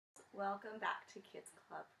welcome back to Kids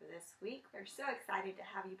Club for this week. We're so excited to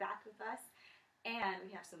have you back with us, and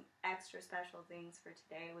we have some extra special things for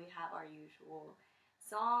today. We have our usual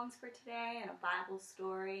songs for today, and a Bible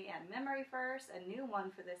story, and memory verse, a new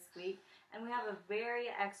one for this week, and we have a very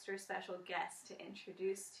extra special guest to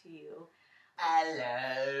introduce to you.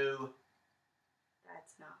 Hello.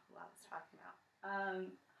 That's not who I was talking about.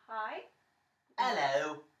 Hi.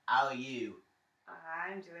 Hello. How are you?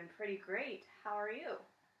 I'm doing pretty great. How are you?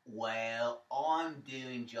 Well, I'm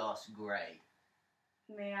doing just great.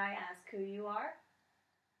 May I ask who you are?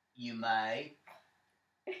 You may.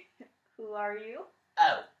 Who are you?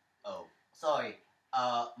 Sorry.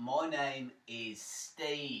 My name is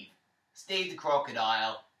Steve. Steve the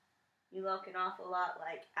Crocodile. You look an awful lot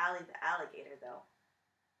like Allie the Alligator, though.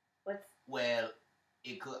 Well,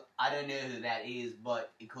 it could. I don't know who that is,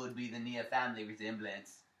 but it could be the near family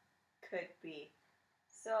resemblance. Could be.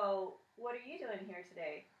 So, what are you doing here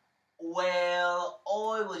today? Well,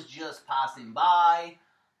 I was just passing by,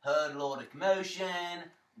 heard a lot of commotion,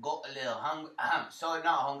 got a little hungry,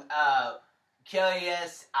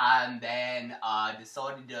 curious, and then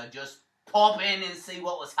decided to just pop in and see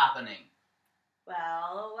what was happening.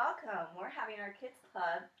 Well, welcome. We're having our kids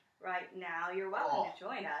club right now. You're welcome to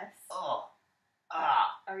join us.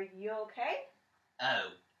 Are you okay?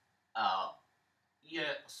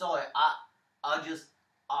 Yeah, sorry, I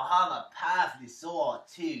have a powerfully sore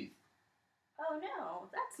tooth. Oh no,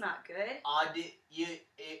 that's not good.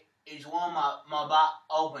 It's one my back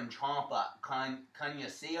open chomper. Can you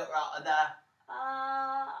see it right there?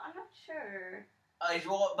 I'm not sure. It's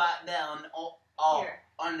right back down, Here.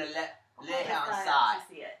 on the left hand side. side.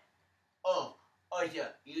 To see it. Yeah,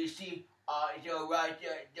 you see, you're right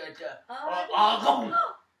there,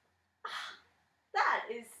 That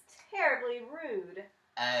is terribly rude.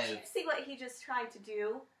 Oh, Did you see what he just tried to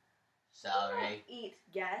do? sorry. Eat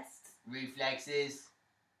guests. Reflexes.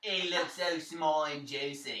 He looks so small and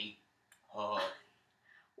juicy. Oh.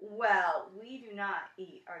 Well, we do not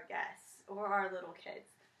eat our guests or our little kids.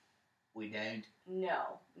 We don't?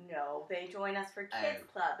 No. They join us for Kids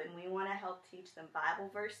Club, and we want to help teach them Bible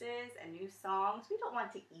verses and new songs. We don't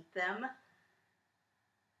want to eat them.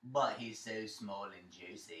 But he's so small and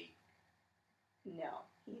juicy. No,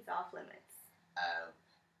 he's off limits. Oh,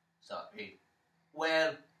 sorry.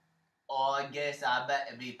 Well, I guess I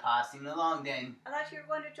better be passing along then. I thought you were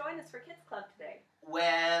going to join us for Kids Club today.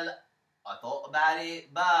 Well, I thought about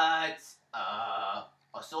it, but I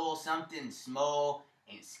saw something small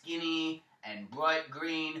and skinny and bright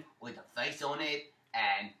green with a face on it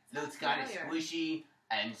and looks kind of squishy,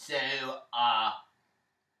 and so I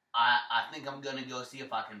think I'm gonna go see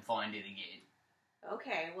if I can find it again.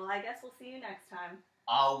 Okay, well I guess we'll see you next time.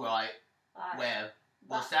 All right. Well,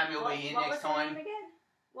 will Samuel be here next time? What was your name again?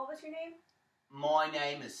 What was your name? My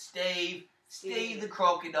name is Steve. Steve the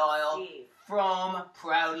Crocodile. Steve. From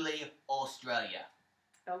proudly Australia.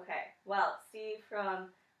 Okay. Well, Steve from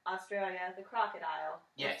Australia, the Crocodile.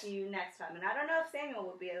 Yes. We'll see you next time. And I don't know if Samuel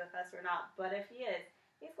will be with us or not, but if he is,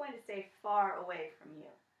 he's going to stay far away from you.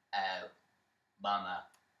 Oh, bummer.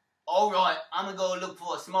 Alright, I'm gonna go look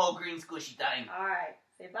for a small green squishy thing. Alright.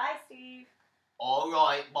 Say bye, Steve.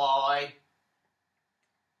 Alright, bye.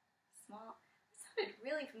 Small. It sounded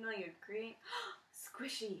really familiar. Green.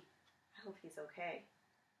 Squishy. I hope he's okay.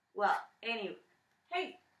 Well, anyway.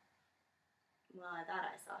 Hey. Well, I thought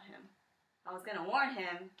I saw him. I was gonna warn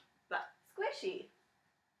him, but squishy.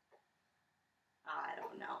 I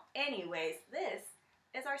don't know. Anyways, this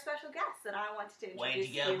is our special guest that I wanted to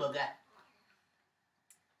introduce Where'd you go, booger?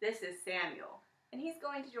 This is Samuel, and he's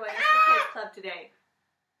going to join us for Kids Club today.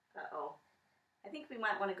 Uh-oh. I think we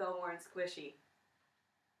might want to go more in Squishy.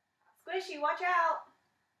 Squishy, watch out!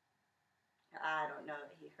 I don't know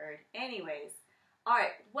that he heard. Anyways,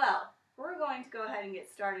 alright, well, we're going to go ahead and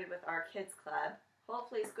get started with our Kids Club.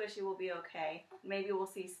 Hopefully Squishy will be okay. Maybe we'll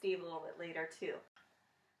see Steve a little bit later too.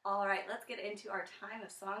 Alright, let's get into our time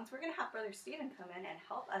of songs. We're going to have Brother Steven come in and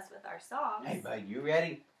help us with our songs. Hey, bud, you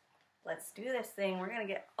ready? Let's do this thing. We're going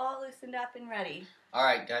to get all loosened up and ready.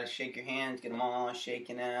 Alright, gotta shake your hands, get them all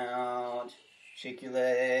shaking out. Shake your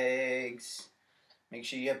legs. Make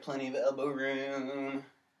sure you have plenty of elbow room.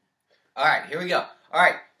 Alright, here we go.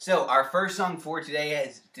 Alright, so our first song for today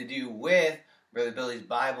has to do with Brother Billy's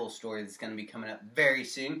Bible story that's going to be coming up very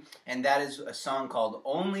soon. And that is a song called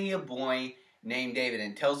Only a Boy Named David.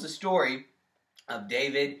 And it tells the story of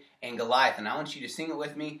David and Goliath. And I want you to sing it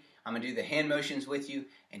with me. I'm going to do the hand motions with you.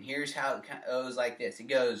 And here's how it goes like this. It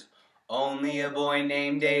goes, only a boy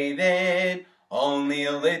named David, only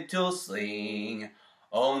a little sling.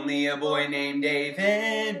 Only a boy named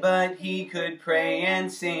David, but he could pray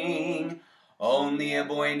and sing. only a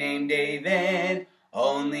boy named David,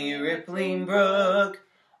 only a rippling brook,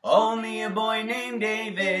 only a boy named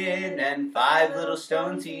David, and 5 little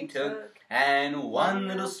stones he took, and 1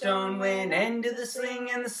 little stone went into the sling,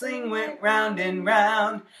 and the sling went round and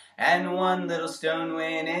round, and 1 little stone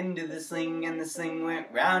went into the sling, and the sling went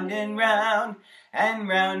round and round, and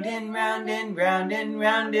round and round and round and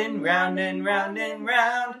round and round and round and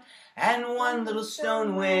round, and 1 little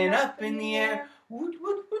stone went up in the air, woot,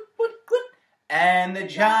 woot, woot, woot, woot, and the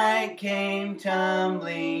giant came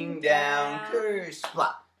tumbling down. Curse,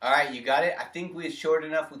 plop. All right, you got it? I think we're short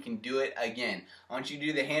enough. We can do it again. I want you to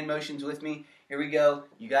do the hand motions with me. Here we go.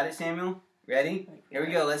 You got it, Samuel? Ready? Here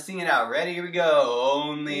we go. Let's sing it out. Ready? Here we go.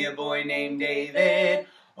 Only a boy named David,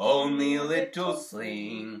 only a little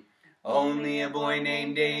sling. Only a boy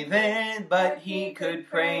named David, but he could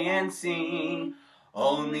pray and sing.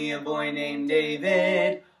 Only a boy named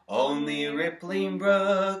David, only a rippling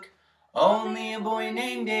brook. Only a boy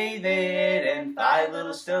named David, and 5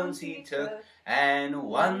 little stones he took, and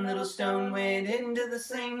 1 little stone went into the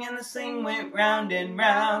sling, and the sling went round and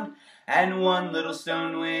round, and 1 little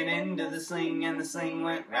stone went into the sling, and the sling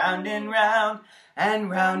went round and round, and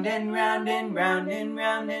round and round and round and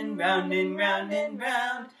round and round and round and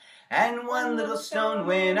round, and 1 little stone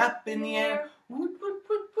went up in the air, woot, woot,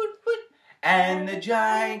 woot, woot, woot, and the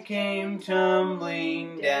giant came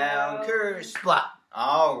tumbling down. Curse, plop.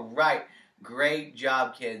 All right, great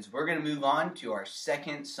job, kids. We're going to move on to our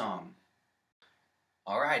second song.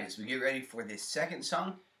 All right, as we get ready for this second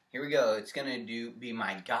song, here we go. It's going to be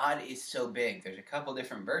My God is So Big. There's a couple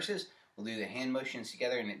different verses. We'll do the hand motions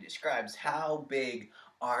together, and it describes how big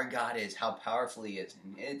our God is, how powerful He is.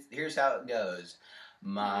 And here's how it goes.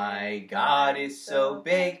 My God is so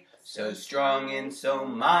big, so strong and so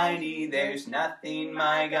mighty, there's nothing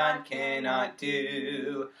my God cannot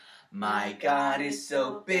do. My God is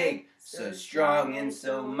so big, so strong and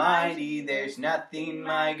so mighty, there's nothing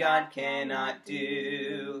my God cannot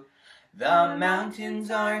do. The mountains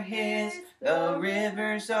are His, the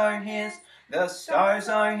rivers are His, the stars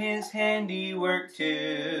are His handiwork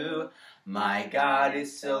too. My God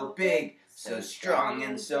is so big, so strong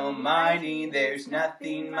and so mighty, there's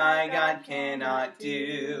nothing my God cannot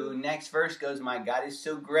do. Next verse goes, my God is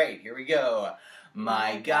so great. Here we go.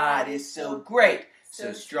 My God is so great,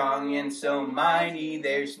 so strong and so mighty,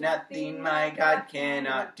 there's nothing my God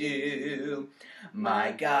cannot do.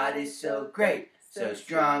 My God is so great, so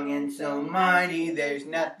strong and so mighty, there's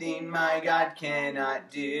nothing my God cannot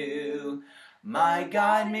do. My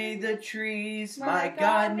God made the trees, my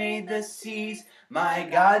God made the seas, my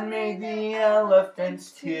God made the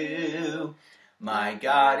elephants too. My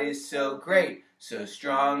God is so great, so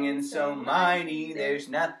strong and so mighty, there's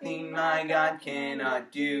nothing my God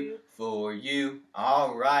cannot do for you.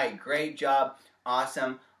 All right, great job.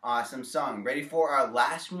 Awesome, awesome song. Ready for our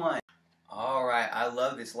last one? All right, I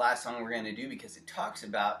love this last song we're going to do because it talks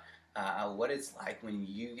about what it's like when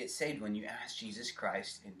you get saved, when you ask Jesus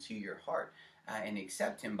Christ into your heart and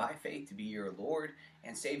accept Him by faith to be your Lord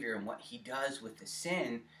and Savior, and what He does with the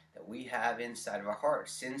sin that we have inside of our heart.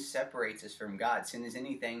 Sin separates us from God. Sin is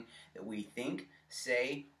anything that we think,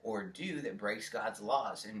 say, or do that breaks God's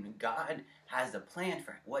laws. And God has a plan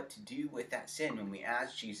for what to do with that sin when we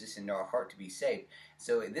ask Jesus into our heart to be saved.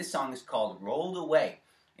 So this song is called Rolled Away.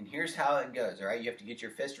 And here's how it goes, all right? You have to get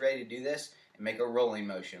your fist ready to do this and make a rolling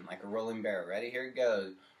motion, like a rolling barrel. Ready? Here it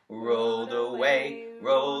goes. Rolled away,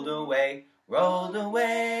 rolled away, rolled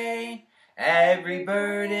away. Every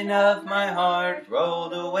burden of my heart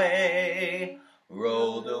rolled away.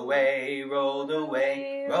 Rolled away, rolled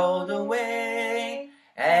away, rolled away.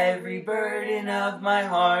 Every burden of my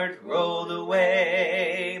heart rolled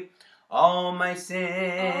away. All my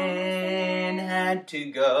sin had to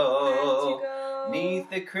go 'neath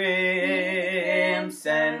the crimson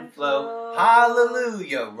flow.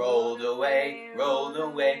 Hallelujah. Rolled away, rolled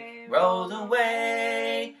away, rolled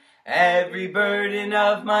away. Every burden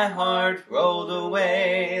of my heart rolled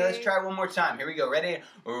away. Let's try one more time. Here we go. Ready?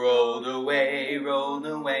 Rolled away, rolled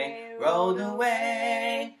away, rolled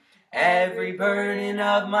away. Every burden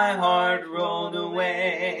of my heart rolled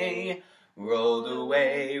away. Rolled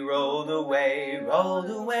away, rolled away,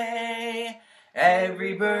 rolled away.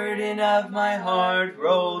 Every burden of my heart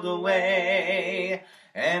rolled away.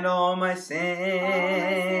 And all my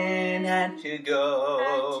sin had to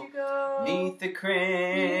go 'neath the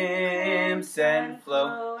crimson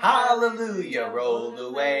flow. Hallelujah. Rolled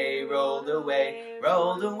away, rolled away,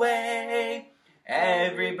 rolled away.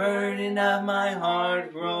 Every burden of my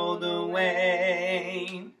heart rolled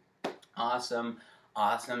away. Awesome,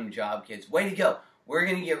 awesome job, kids. Way to go. We're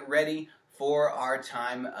going to get ready for our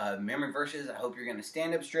time of memory verses. I hope you're going to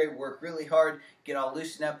stand up straight, work really hard, get all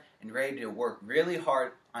loosened up, and ready to work really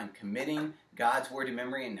hard on committing God's Word to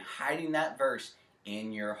memory and hiding that verse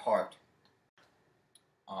in your heart.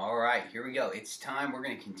 All right, here we go. It's time. We're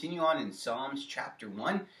going to continue on in Psalms chapter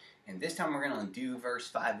 1. And this time we're going to do verse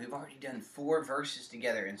 5. We've already done 4 verses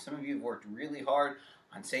together. And some of you have worked really hard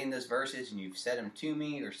on saying those verses. And you've said them to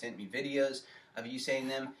me or sent me videos of you saying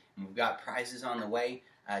them. And we've got prizes on the way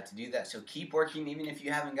to do that. So keep working. Even if you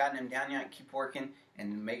haven't gotten them down yet, keep working.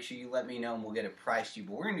 And make sure you let me know and we'll get a prize to you.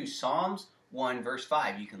 But we're going to do Psalms 1 verse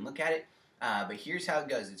 5. You can look at it. But here's how it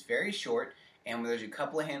goes. It's very short. And there's a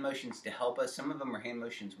couple of hand motions to help us. Some of them are hand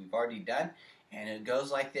motions we've already done. And it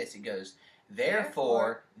goes like this. It goes,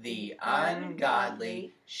 therefore the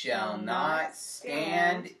ungodly shall not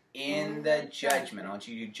stand in the judgment. I want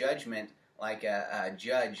you to do judgment like a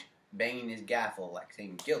judge banging his gavel, like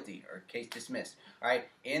saying guilty or case dismissed. All right,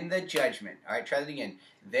 in the judgment. All right, try that again.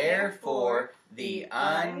 Therefore the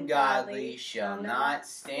ungodly shall not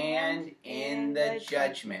stand in the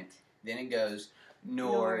judgment. Then it goes,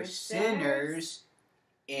 nor sinners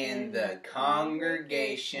in the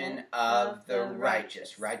congregation of the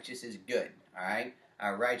righteous. Righteous is good, all right?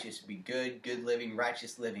 Righteous would be good, good living,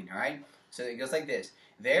 righteous living, all right? So it goes like this.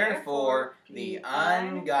 Therefore, the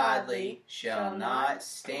ungodly shall not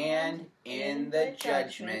stand in the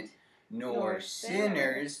judgment, nor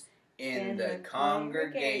sinners in the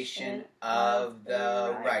congregation of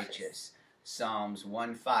the righteous. Psalms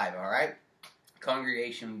 1:5, all right?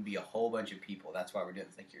 Congregation would be a whole bunch of people. That's why we're doing it.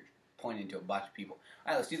 It's like you're pointing to a bunch of people.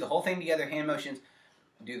 All right, let's do the whole thing together. Hand motions.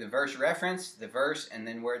 Do the verse reference, the verse, and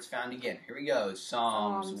then where it's found again. Here we go.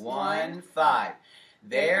 Psalms 1:5.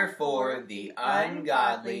 Therefore the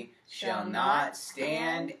ungodly shall not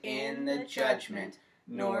stand in the judgment,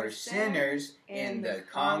 nor sinners in the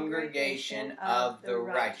congregation of the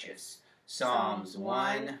righteous. Psalms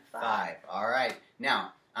 1:5. All right.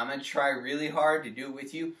 Now, I'm going to try really hard to do it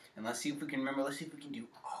with you, and let's see if we can remember. Let's see if we can do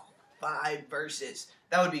all 5 verses.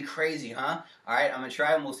 That would be crazy, huh? All right, I'm going to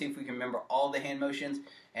try, and we'll see if we can remember all the hand motions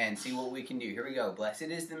and see what we can do. Here we go. Blessed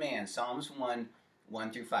is the man. Psalms 1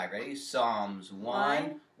 through 5. Ready? Psalms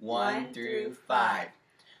 1 through 5.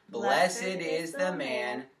 Blessed is the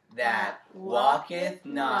man that walketh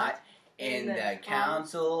not in the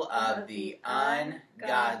counsel of the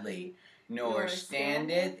ungodly, nor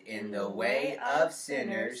standeth in the way of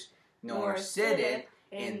sinners, nor sitteth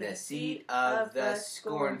in the seat of the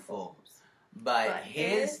scornful. But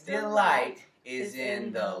his delight is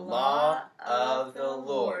in the law of the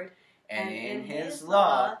Lord, and in his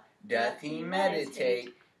law doth he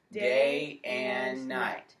meditate day and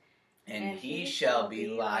night. And he shall be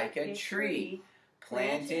like a tree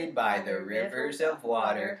planted by the rivers of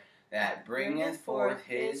water, that bringeth forth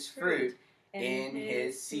his fruit in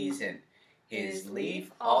his season. His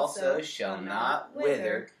leaf also shall not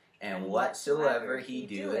wither, and whatsoever he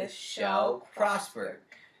doeth shall prosper.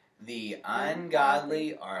 The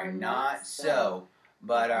ungodly are not so,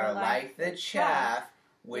 but are like the chaff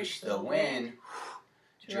which the wind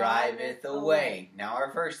driveth away. Now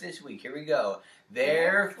our verse this week, here we go.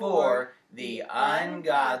 Therefore the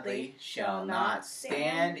ungodly shall not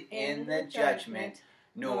stand in the judgment,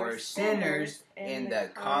 nor sinners in the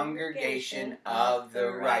congregation of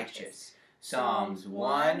the righteous. Psalms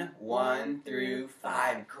 1 through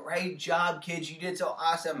 5. Great job, kids. You did so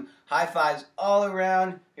awesome. High fives all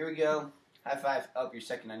around. Here we go. High five. Oh, you're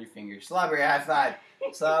sucking on your fingers. Slobbery high five.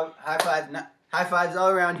 High five. High fives all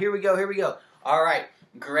around. Here we go. Here we go. All right.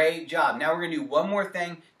 Great job. Now we're going to do one more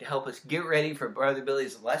thing to help us get ready for Brother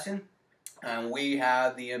Billy's lesson. And we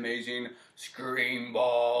have the amazing scream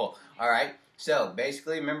ball. All right. So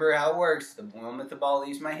basically, remember how it works. The moment the ball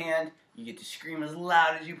leaves my hand, you get to scream as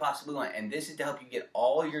loud as you possibly want. And this is to help you get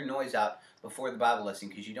all your noise out before the Bible lesson,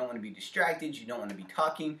 because you don't want to be distracted. You don't want to be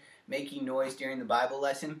talking, making noise during the Bible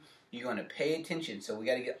lesson. You want to pay attention. So we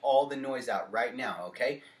got to get all the noise out right now,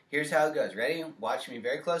 okay? Here's how it goes. Ready? Watch me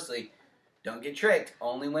very closely. Don't get tricked.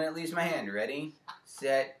 Only when it leaves my hand. Ready?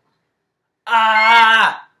 Set.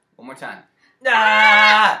 Ah! One more time.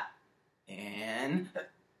 Ah! And...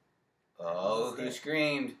 oh, who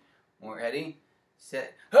screamed? More ready?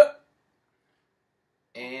 Set. Huh.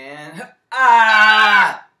 And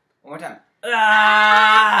ah! One more time.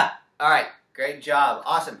 Ah! All right, great job,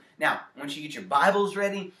 awesome. Now, once you get your Bibles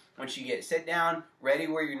ready, once you get sit down, ready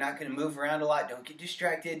where you're not going to move around a lot, don't get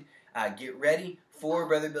distracted. Get ready for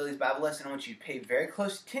Brother Billy's Bible lesson. I want you to pay very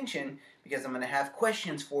close attention because I'm going to have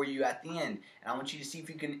questions for you at the end, and I want you to see if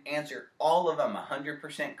you can answer all of them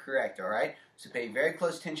 100% correct. All right? So pay very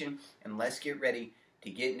close attention, and let's get ready to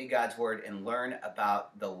get into God's Word and learn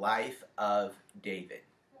about the life of David.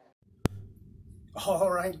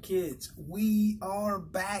 All right, kids, we are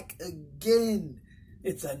back again.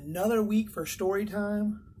 It's another week for story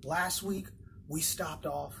time. Last week, we stopped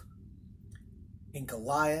off, and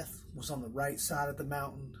Goliath was on the right side of the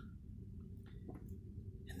mountain,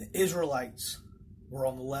 and the Israelites were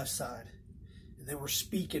on the left side, and they were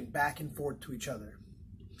speaking back and forth to each other.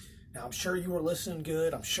 Now, I'm sure you were listening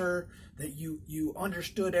good. I'm sure that you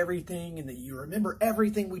understood everything and that you remember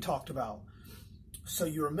everything we talked about. So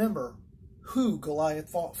you remember who Goliath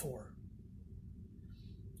fought for.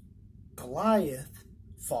 Goliath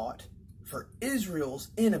fought for Israel's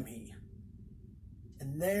enemy,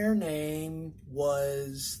 and their name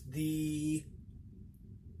was the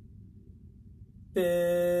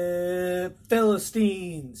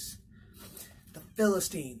Philistines. The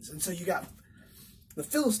Philistines. And so you got the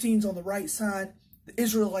Philistines on the right side, the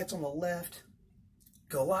Israelites on the left.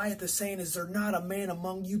 Goliath is saying, is there not a man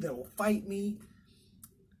among you that will fight me?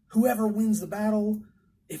 Whoever wins the battle,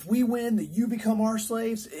 if we win, then you become our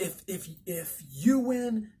slaves. If you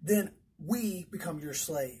win, then we become your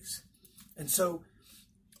slaves. And so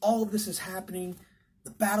all of this is happening.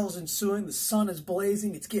 The battle's ensuing. The sun is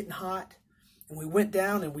blazing. It's getting hot. And we went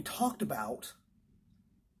down and we talked about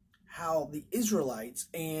how the Israelites,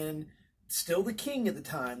 and still the king at the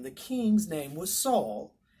time, the king's name was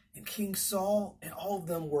Saul. And King Saul and all of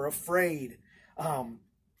them were afraid.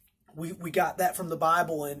 We got that from the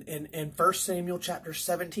Bible in 1 Samuel chapter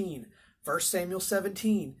 17. 1 Samuel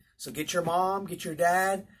 17. So get your mom, get your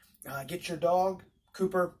dad, get your dog,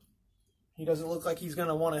 Cooper. He doesn't look like he's going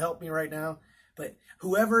to want to help me right now. But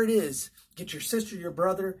whoever it is, get your sister, your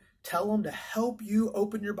brother, tell them to help you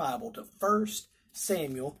open your Bible to 1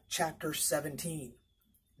 Samuel chapter 17.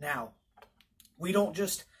 Now, we don't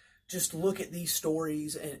just look at these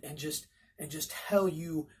stories and just tell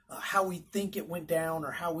you how we think it went down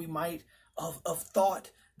or how we might have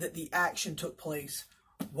thought that the action took place.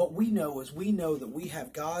 What we know is we know that we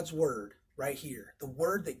have God's word right here, the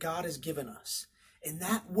word that God has given us. And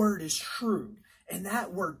that word is true. And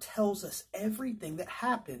that word tells us everything that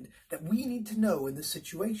happened that we need to know in this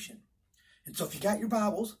situation. And so if you got your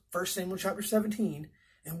Bibles, 1 Samuel chapter 17,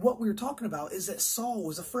 and what we were talking about is that Saul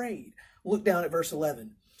was afraid. Look down at verse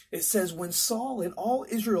 11. It says, when Saul and all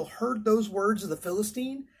Israel heard those words of the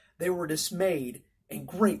Philistine, they were dismayed and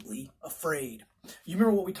greatly afraid. You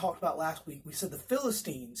remember what we talked about last week? We said the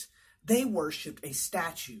Philistines, they worshipped a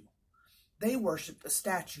statue. They worshipped a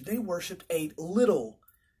statue. They worshipped a little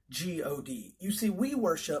G-O-D. You see, we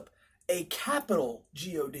worship a capital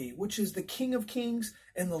G-O-D, which is the King of Kings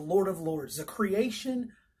and the Lord of Lords, the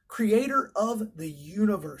creator of the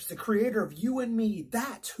universe, the creator of you and me.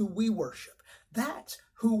 That's who we worship. That's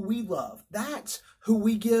who we love. That's who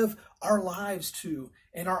we give our lives to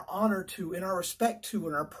and our honor to and our respect to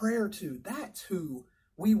and our prayer to. That's who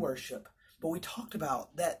we worship. But we talked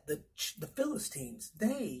about that the Philistines,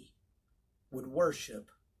 they would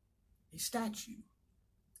worship a statue.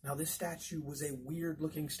 Now, this statue was a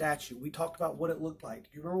weird-looking statue. We talked about what it looked like. Do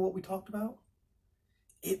you remember what we talked about?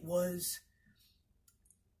 It was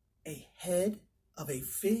a head of a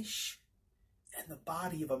fish and the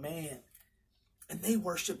body of a man. And they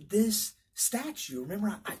worshiped this statue.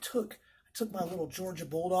 Remember, I took my little Georgia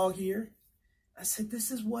Bulldog here. I said,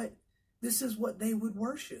 this is what they would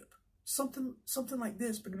worship. Something like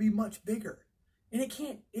this, but to be much bigger. And it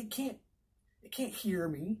can't hear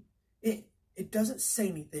me. It doesn't say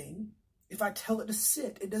anything. If I tell it to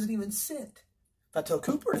sit, it doesn't even sit. If I tell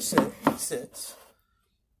Cooper to sit, he sits.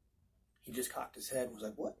 He just cocked his head and was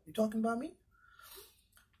like, what? You talking about me?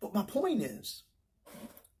 But my point is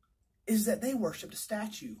that they worshipped a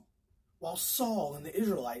statue while Saul and the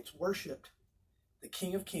Israelites worshipped the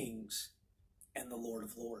King of Kings and the Lord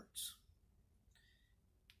of Lords.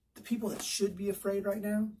 The people that should be afraid right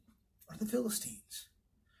now are the Philistines.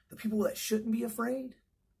 The people that shouldn't be afraid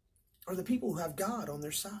are the people who have God on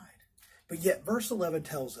their side. But yet verse 11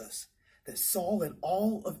 tells us that Saul and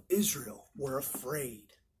all of Israel were afraid.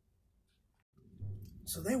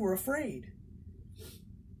 So they were afraid.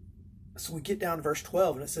 So we get down to verse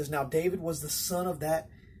 12 and it says, now David was the son of that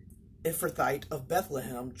Ephrathite of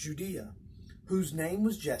Bethlehem, Judea, whose name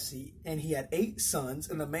was Jesse, and he had 8 sons,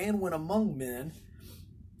 and the man went among men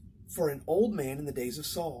for an old man in the days of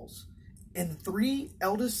Saul's. And the 3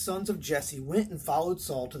 eldest sons of Jesse went and followed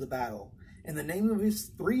Saul to the battle. And the name of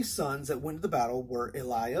his 3 sons that went to the battle were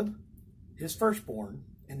Eliab, his firstborn,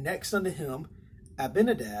 and next unto him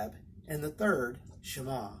Abinadab, and the third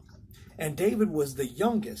Shema. And David was the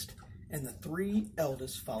youngest, and the 3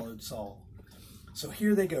 eldest followed Saul. So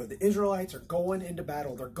here they go. The Israelites are going into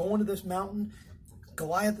battle. They're going to this mountain.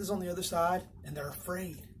 Goliath is on the other side, and they're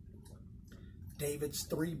afraid. David's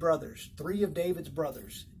 3 brothers. 3 of David's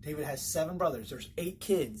brothers. David has 7 brothers. There's 8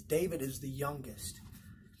 kids. David is the youngest.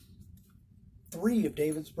 3 of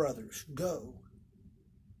David's brothers go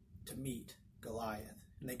to meet Goliath.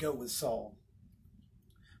 And they go with Saul.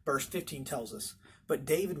 Verse 15 tells us, but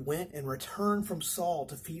David went and returned from Saul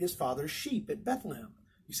to feed his father's sheep at Bethlehem.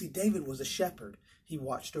 You see, David was a shepherd. He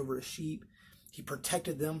watched over his sheep. He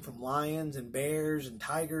protected them from lions and bears and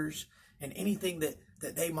tigers and anything that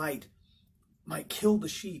they might kill the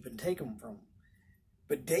sheep and take them from.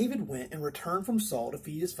 But David went and returned from Saul to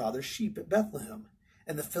feed his father's sheep at Bethlehem.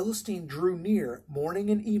 And the Philistine drew near morning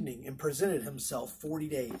and evening and presented himself 40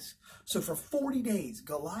 days. So for 40 days,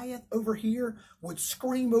 Goliath over here would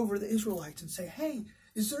scream over the Israelites and say, hey,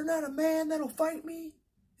 is there not a man that'll fight me?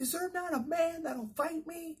 Is there not a man that'll fight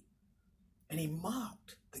me? And he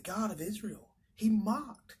mocked the God of Israel. He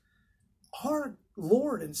mocked our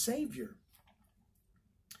Lord and Savior.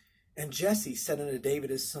 And Jesse said unto David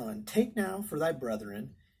his son, take now for thy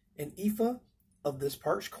brethren an ephah of this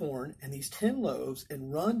parched corn and these 10 loaves,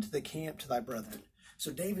 and run to the camp to thy brethren.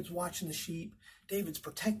 So David's watching the sheep. David's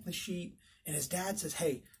protecting the sheep. And his dad says,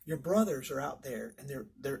 hey, your brothers are out there and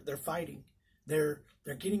they're fighting. They're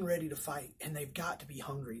getting ready to fight, and they've got to be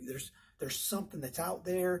hungry. There's something that's out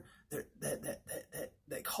there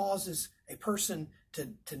that causes a person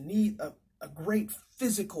to need a great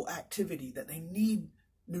physical activity, that they need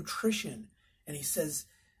nutrition. And he says,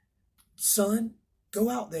 son, go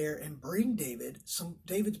out there and bring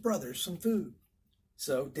David's brothers some food.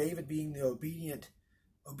 So David, being the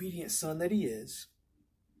obedient son that he is,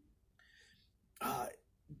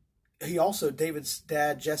 David's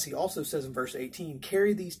dad Jesse also says in verse 18,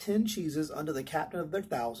 carry these 10 cheeses unto the captain of their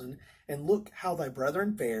 1,000, and look how thy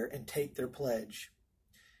brethren fare, and take their pledge.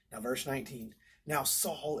 Now verse 19, now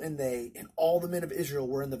Saul and they and all the men of Israel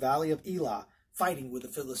were in the valley of Elah, fighting with the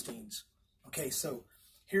Philistines. Okay, so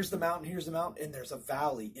here's the mountain, and there's a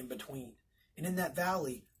valley in between. And in that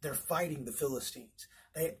valley, they're fighting the Philistines.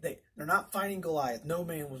 They're not fighting Goliath. No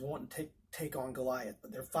man was wanting to take on Goliath,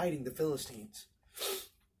 but they're fighting the Philistines.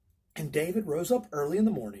 And David rose up early in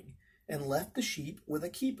the morning and left the sheep with a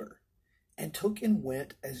keeper, and took and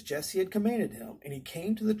went as Jesse had commanded him. And he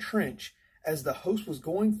came to the trench as the host was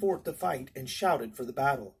going forth to fight, and shouted for the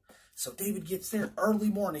battle. So David gets there early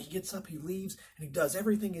morning. He gets up, he leaves, and he does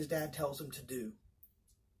everything his dad tells him to do.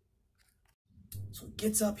 So he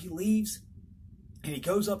gets up, he leaves, and he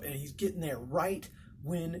goes up, and he's getting there right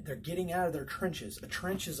when they're getting out of their trenches. A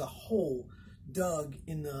trench is a hole dug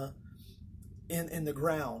in the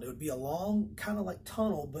ground. It would be a long, kind of like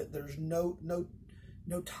tunnel, but there's no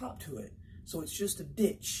top to it. So it's just a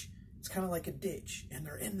ditch. It's kind of like a ditch, and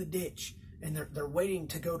they're in the ditch, and they're waiting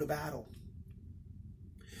to go to battle.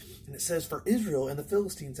 And it says, for Israel and the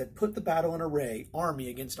Philistines had put the battle in array, army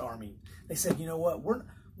against army. They said, you know what, we're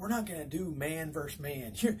not going to do man versus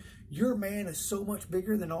man. Your man is so much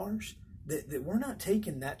bigger than ours that we're not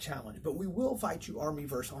taking that challenge, but we will fight you army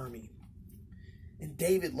versus army. And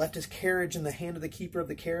David left his carriage in the hand of the keeper of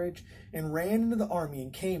the carriage, and ran into the army,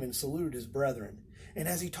 and came and saluted his brethren. And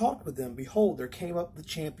as he talked with them, behold, there came up the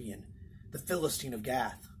champion, the Philistine of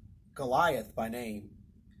Gath, Goliath by name,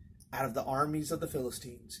 out of the armies of the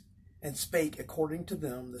Philistines, and spake according to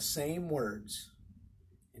them the same words.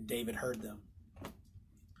 And David heard them.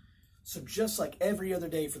 So just like every other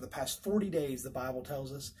day for the past 40 days, the Bible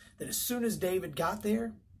tells us that as soon as David got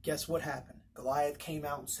there, guess what happened? Goliath came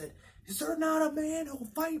out and said, is there not a man who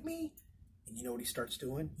will fight me? And you know what he starts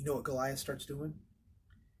doing? You know what Goliath starts doing?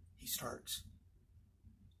 He starts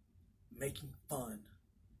making fun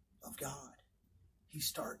of God. He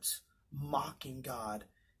starts mocking God.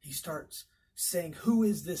 He starts saying, who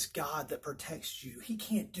is this God that protects you? He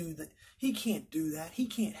can't do that. He can't do that. He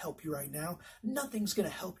can't help you right now. Nothing's going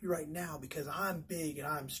to help you right now because I'm big and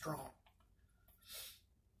I'm strong.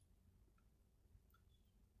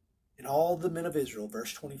 And all the men of Israel,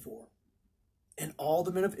 verse 24, and all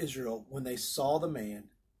the men of Israel, when they saw the man,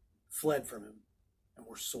 fled from him and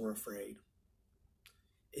were sore afraid.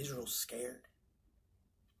 Israel's scared.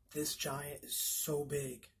 This giant is so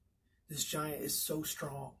big. This giant is so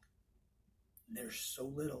strong. And they're so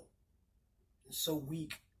little and so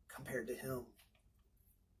weak compared to him.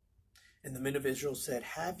 And the men of Israel said,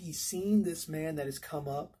 have ye seen this man that is come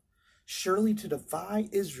up? Surely to defy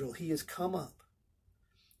Israel he is come up.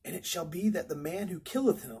 And it shall be that the man who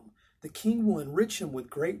killeth him, the king will enrich him with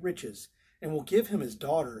great riches, and will give him his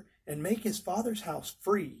daughter, and make his father's house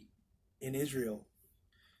free in Israel.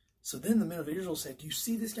 So then the men of Israel said, do you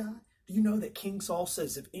see this guy? Do you know that King Saul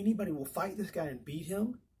says if anybody will fight this guy and beat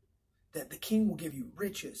him, that the king will give you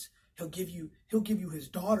riches. He'll give you his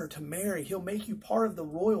daughter to marry. He'll make you part of the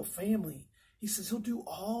royal family. He says he'll do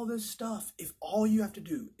all this stuff if all you have to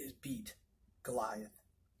do is beat Goliath.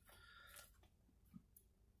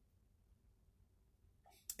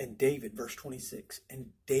 And David, verse 26,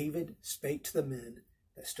 and David spake to the men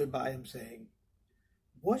that stood by him, saying,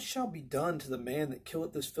 what shall be done to the man that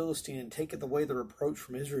killeth this Philistine and taketh away the reproach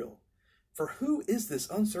from Israel? For who is this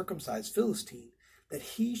uncircumcised Philistine that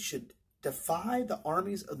he should defy the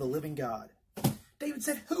armies of the living God? David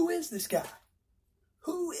said, who is this guy?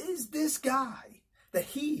 Who is this guy that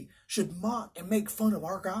he should mock and make fun of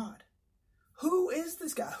our God? Who is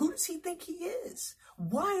this guy? Who does he think he is?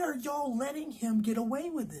 Why are y'all letting him get away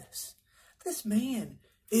with this? This man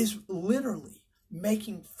is literally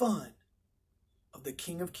making fun of the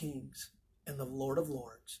King of Kings and the Lord of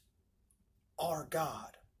Lords, our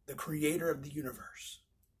God, the creator of the universe.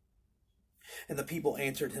 And the people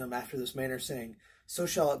answered him after this manner, saying, so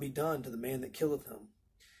shall it be done to the man that killeth him.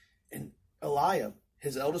 And Eliab,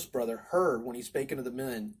 his eldest brother, heard when he spake unto the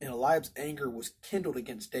men, and Eliab's anger was kindled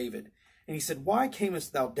against David. And he said, why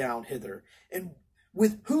camest thou down hither? And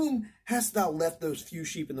with whom hast thou left those few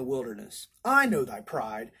sheep in the wilderness? I know thy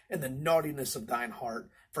pride and the naughtiness of thine heart,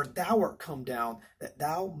 for thou art come down that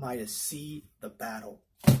thou mightest see the battle.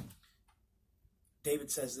 David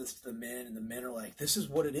says this to the men, and the men are like, this is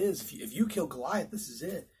what it is. If you kill Goliath, this is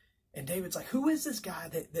it. And David's like, who is this guy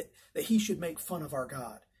that he should make fun of our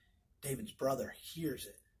God? David's brother hears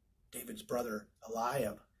it. David's brother,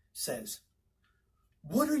 Eliab, says,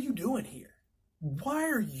 what are you doing here? Why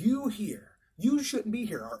are you here? You shouldn't be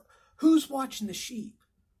here. Who's watching the sheep?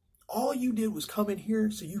 All you did was come in here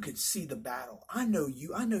so you could see the battle. I know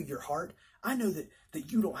you. I know your heart. I know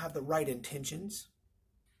that you don't have the right intentions.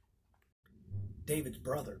 David's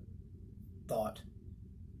brother thought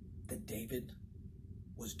that David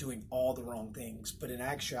was doing all the wrong things. But in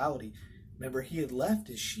actuality, remember, he had left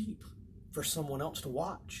his sheep for someone else to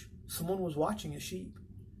watch. Someone was watching his sheep.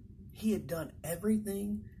 He had done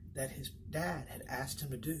everything that his dad had asked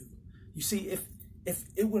him to do. You see, if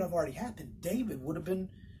it would have already happened, David would have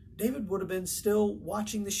been still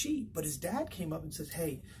watching the sheep. But his dad came up and says,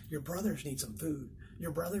 hey, your brothers need some food.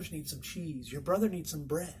 Your brothers need some cheese. Your brother needs some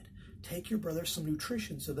bread. Take your brother some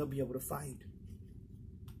nutrition so they'll be able to fight.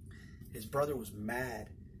 His brother was mad,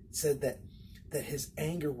 said that his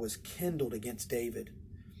anger was kindled against David.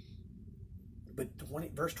 But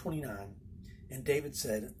verse 29, and David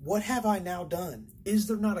said, what have I now done? Is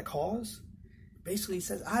there not a cause? Basically, he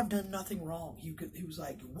says, I've done nothing wrong. He was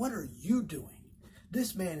like, what are you doing?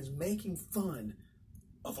 This man is making fun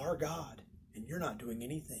of our God, and you're not doing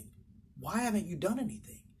anything. Why haven't you done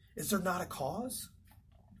anything? Is there not a cause?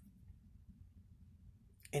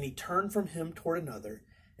 And he turned from him toward another,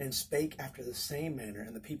 and spake after the same manner,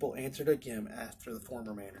 and the people answered again after the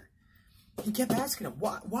former manner. He kept asking him,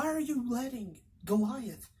 why are you letting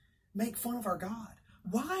Goliath make fun of our God?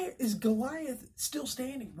 Why is Goliath still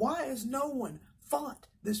standing? Why has no one fought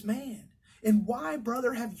this man? And why,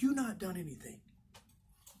 brother, have you not done anything?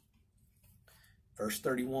 Verse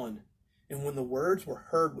 31, and when the words were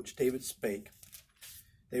heard which David spake,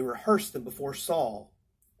 they rehearsed them before Saul,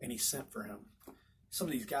 and he sent for him. Some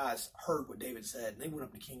of these guys heard what David said, and they went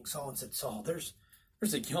up to King Saul and said, Saul, there's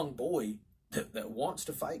a young boy that wants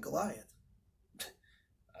to fight Goliath.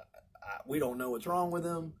 We don't know what's wrong with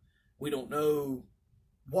him. We don't know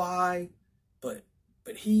why, but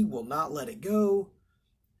he will not let it go,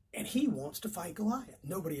 and he wants to fight Goliath.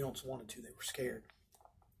 Nobody else wanted to. They were scared.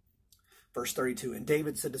 Verse 32, and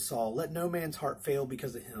David said to Saul, let no man's heart fail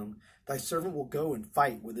because of him. Thy servant will go and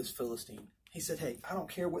fight with this Philistine. He said, hey, I don't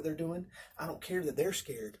care what they're doing. I don't care that they're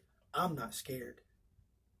scared. I'm not scared.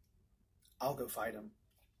 I'll go fight him.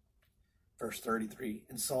 Verse 33,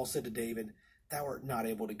 and Saul said to David, thou art not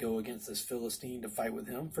able to go against this Philistine to fight with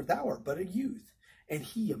him, for thou art but a youth, and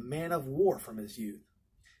he a man of war from his youth.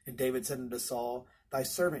 And David said unto Saul, thy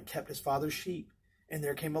servant kept his father's sheep, and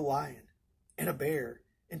there came a lion and a bear,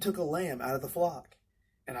 and took a lamb out of the flock.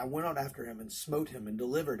 And I went out after him, and smote him, and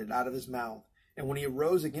delivered it out of his mouth. And when he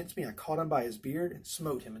arose against me, I caught him by his beard, and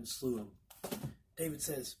smote him, and slew him. David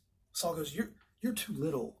says, Saul goes, you're too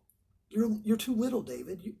little. You're too little,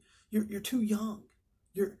 David. You're too young.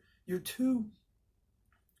 You're too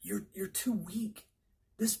weak.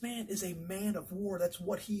 This man is a man of war. That's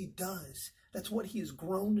what he does. That's what he has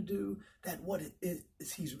grown to do.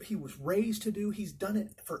 He was raised to do. He's done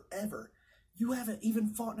it forever. You haven't even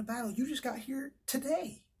fought in a battle. You just got here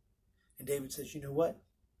today. And David says, you know what?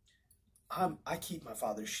 I keep my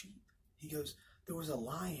father's sheep. He goes, there was a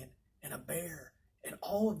lion and a bear and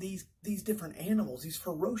all of these different animals, these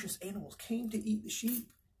ferocious animals came to eat the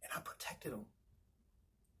sheep, and I protected them.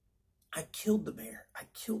 I killed the bear. I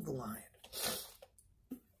killed the lion.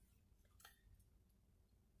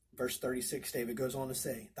 Verse 36, David goes on to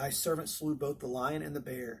say, "Thy servant slew both the lion and the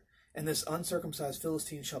bear, and this uncircumcised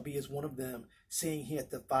Philistine shall be as one of them, seeing he hath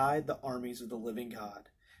defied the armies of the living God."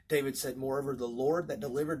 David said, "Moreover, the Lord that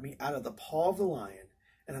delivered me out of the paw of the lion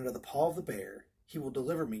and out of the paw of the bear, he will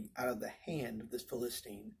deliver me out of the hand of this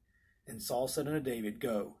Philistine." And Saul said unto David,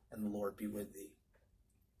 "Go, and the Lord be with thee."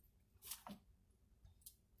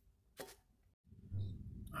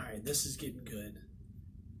 All right, this is getting good.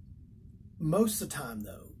 Most of the time,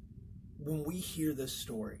 though, when we hear this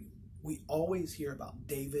story, we always hear about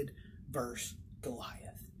David versus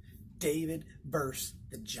Goliath. David versus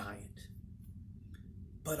the giant.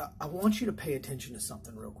 But I want you to pay attention to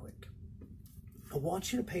something real quick. I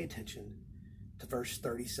want you to pay attention to verse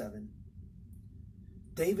 37.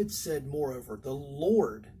 David said, "Moreover, the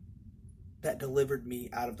Lord that delivered me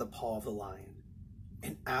out of the paw of the lion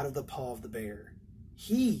and out of the paw of the bear,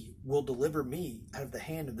 he will deliver me out of the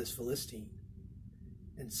hand of this Philistine."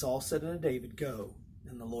 And Saul said unto David, "Go,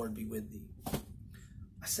 and the Lord be with thee."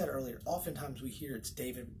 I said earlier, oftentimes we hear it's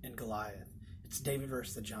David and Goliath. It's David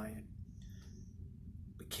versus the giant.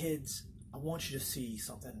 But kids, I want you to see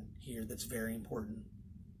something here that's very important.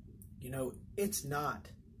 You know, it's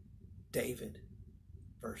not David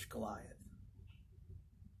versus Goliath.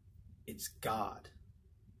 It's God.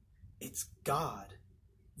 It's God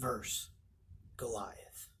versus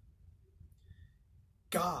Goliath.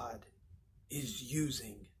 God is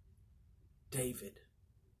using David.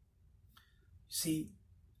 See,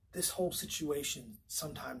 this whole situation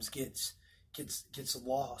sometimes gets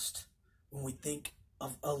lost when we think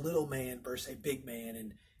of a little man versus a big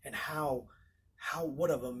man, and how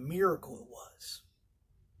what of a miracle it was.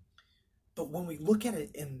 But when we look at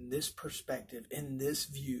it in this perspective, in this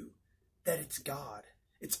view, that it's God,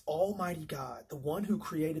 it's Almighty God, the one who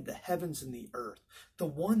created the heavens and the earth, the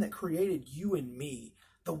one that created you and me,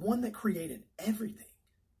 the one that created everything,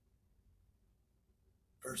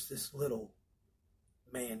 versus this little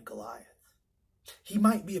man, Goliath. He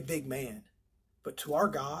might be a big man, but to our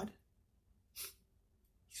God,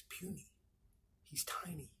 he's puny. He's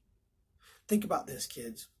tiny. Think about this,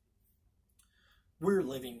 kids. We're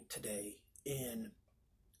living today in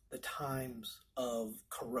the times of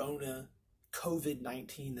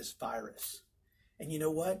COVID-19, this virus. And you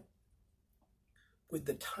know what? With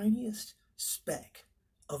the tiniest speck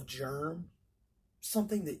of germ,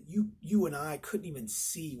 something that you and I couldn't even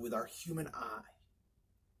see with our human eye,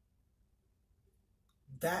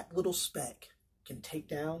 that little speck can take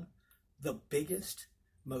down the biggest,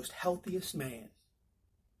 most healthiest man,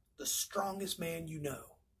 the strongest man you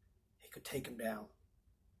know. It could take him down.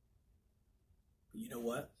 But you know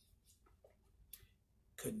what?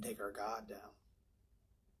 Couldn't take our God down.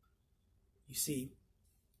 You see,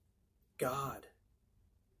 God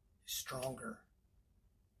is stronger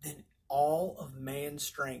than all of man's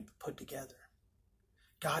strength put together.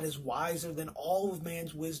 God is wiser than all of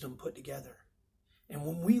man's wisdom put together. And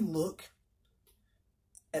when we look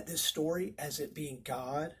at this story as it being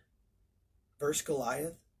God versus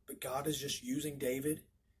Goliath, but God is just using David,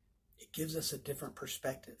 it gives us a different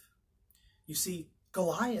perspective. You see,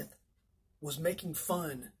 Goliath was making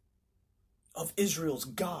fun of Israel's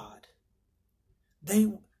God.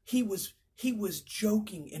 He was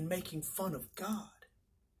joking and making fun of God.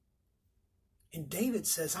 And David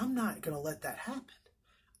says, "I'm not going to let that happen.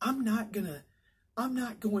 I'm not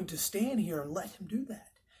going to stand here and let him do that."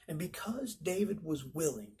 And because David was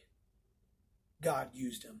willing, God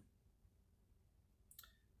used him.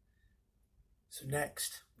 So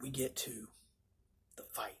next, we get to the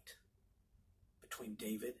fight between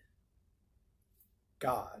David,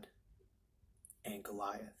 God, and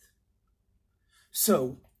Goliath.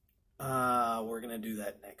 So, we're going to do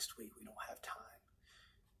that next week. We don't have time.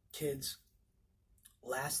 Kids,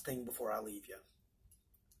 last thing before I leave you.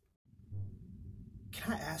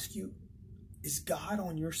 Can I ask you, is God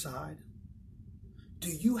on your side? Do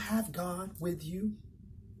you have God with you?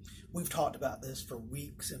 We've talked about this for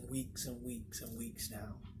weeks and weeks and weeks and weeks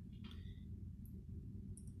now.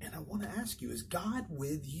 And I want to ask you, is God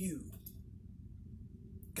with you?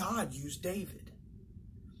 God used David.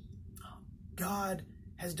 God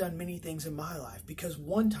has done many things in my life, because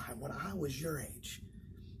one time when I was your age,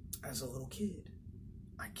 as a little kid,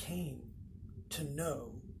 I came to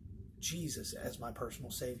know Jesus as my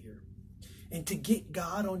personal Savior. And to get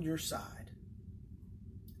God on your side,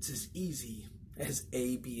 it's as easy as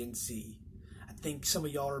A, B, and C. I think some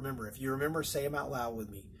of y'all remember. If you remember, say them out loud with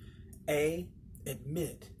me. A,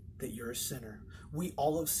 admit that you're a sinner. We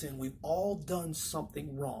all have sinned. We've all done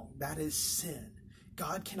something wrong. That is sin.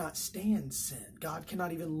 God cannot stand sin. God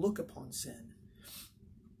cannot even look upon sin.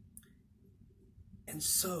 And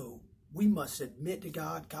so we must admit to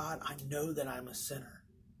God, God, I know that I'm a sinner.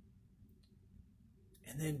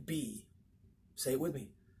 And then B, say it with me,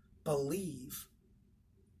 believe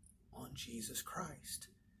on Jesus Christ.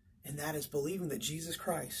 And that is believing that Jesus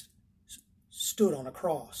Christ stood on a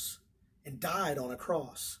cross and died on a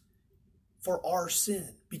cross for our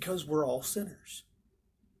sin, because we're all sinners.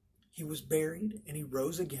 He was buried and he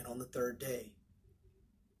rose again on the third day.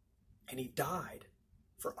 And he died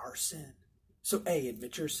for our sin. So A,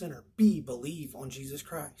 admit you're a sinner. B, believe on Jesus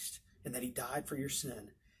Christ and that he died for your sin.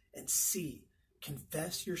 And C,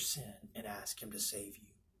 confess your sin and ask him to save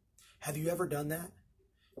you. Have you ever done that?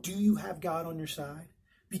 Do you have God on your side?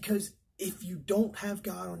 Because if you don't have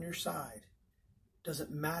God on your side,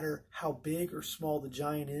 doesn't matter how big or small the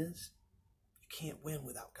giant is, you can't win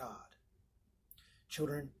without God.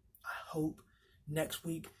 Children, I hope next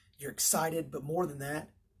week you're excited, but more than that,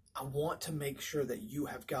 I want to make sure that you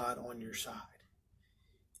have God on your side.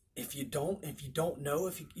 If you don't know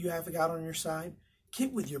if you have God on your side,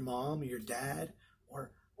 get with your mom or your dad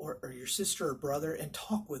or your sister or brother and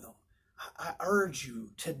talk with them. I urge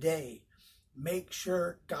you today, make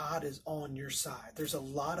sure God is on your side. There's a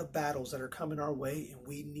lot of battles that are coming our way, and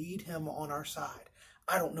we need him on our side.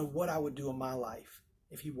 I don't know what I would do in my life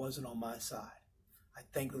if he wasn't on my side. I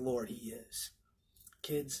thank the Lord he is.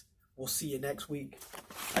 Kids, we'll see you next week.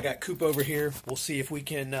 I got Coop over here. We'll see if we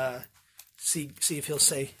can see if he'll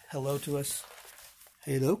say hello to us.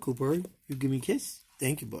 Hello, Cooper. You give me a kiss?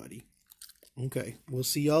 Thank you, buddy. Okay, we'll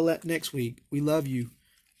see y'all next week. We love you.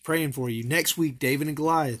 Praying for you. Next week, David and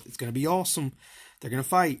Goliath. It's going to be awesome. They're going to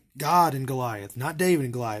fight God and Goliath, not David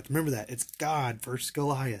and Goliath. Remember that. It's God versus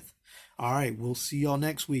Goliath. All right, we'll see y'all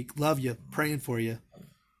next week. Love you. Praying for you.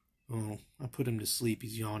 Oh, I put him to sleep.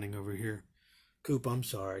 He's yawning over here. Coop, I'm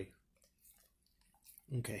sorry.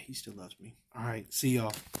 Okay, he still loves me. All right, see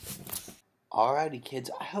y'all. Alrighty, kids.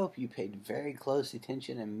 I hope you paid very close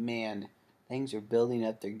attention, and man, things are building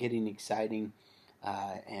up. They're getting exciting.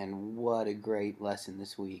 And what a great lesson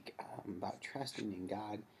this week about trusting in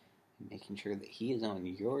God and making sure that he is on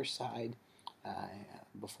your side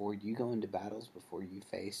before you go into battles, before you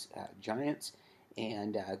face giants.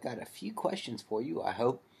 And I've got a few questions for you. I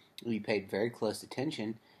hope you paid very close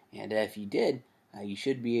attention. And if you did, you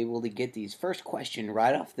should be able to get these. First question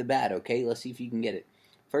right off the bat, okay? Let's see if you can get it.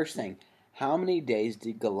 First thing, how many days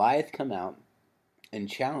did Goliath come out and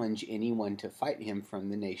challenge anyone to fight him from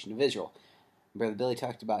the nation of Israel? Brother Billy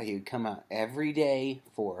talked about he would come out every day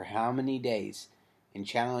for how many days and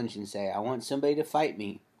challenge and say, I want somebody to fight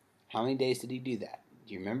me. How many days did he do that?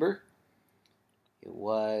 Do you remember? It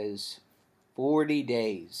was 40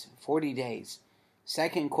 days. 40 days.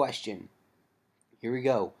 Second question. Here we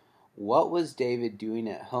go. What was David doing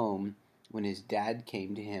at home when his dad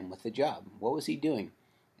came to him with a job? What was he doing?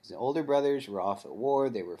 His older brothers were off at war.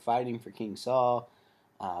 They were fighting for King Saul.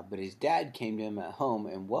 But his dad came to him at home,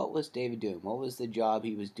 and what was David doing? What was the job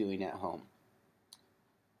he was doing at home?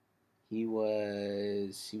 He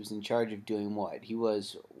was in charge of doing what? He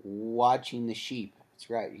was watching the sheep. That's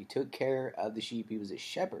right. He took care of the sheep. He was a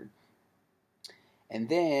shepherd. And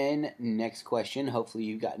then, next question. Hopefully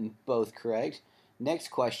you've gotten both correct. Next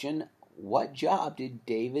question. What job did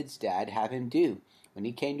David's dad have him do? When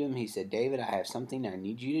he came to him, he said, David, I have something I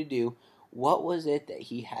need you to do. What was it that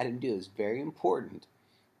he had him do? It was very important.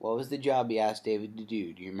 What was the job he asked David to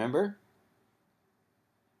do? Do you remember?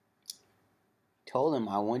 He told him,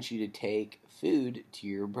 I want you to take food to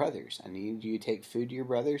your brothers. I need you to take food to your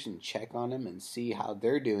brothers and check on them and see how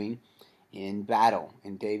they're doing in battle.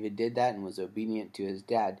 And David did that and was obedient to his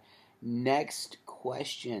dad. Next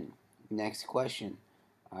question.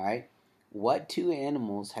 All right. What two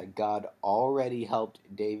animals had God already helped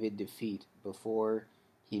David defeat before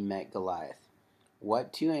he met Goliath?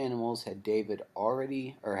 What two animals had God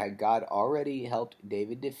already helped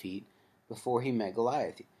David defeat before he met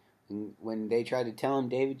Goliath? When they tried to tell him,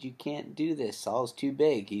 David, you can't do this. Saul's too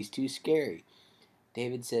big. He's too scary.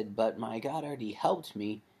 David said, but my God already helped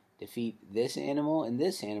me defeat this animal and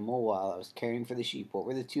this animal while I was caring for the sheep. What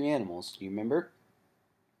were the two animals? Do you remember?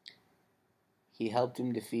 He helped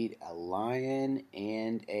him defeat a lion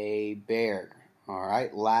and a bear. All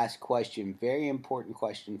right, last question. Very important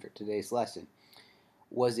question for today's lesson.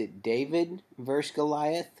 Was it David versus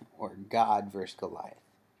Goliath or God versus Goliath?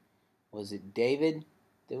 Was it David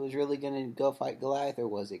that was really going to go fight Goliath, or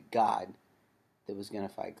was it God that was going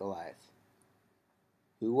to fight Goliath?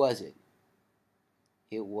 Who was it?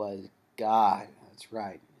 It was God. That's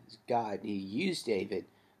right. It was God. He used David,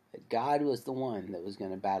 but God was the one that was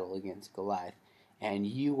going to battle against Goliath. And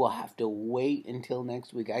you will have to wait until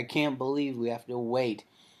next week. I can't believe we have to wait.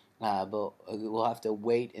 But we'll have to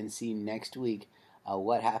wait and see next week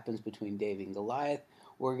what happens between David and Goliath.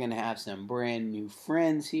 We're going to have some brand new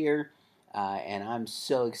friends here, and I'm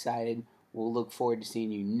so excited. We'll look forward to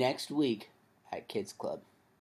seeing you next week at Kids Club.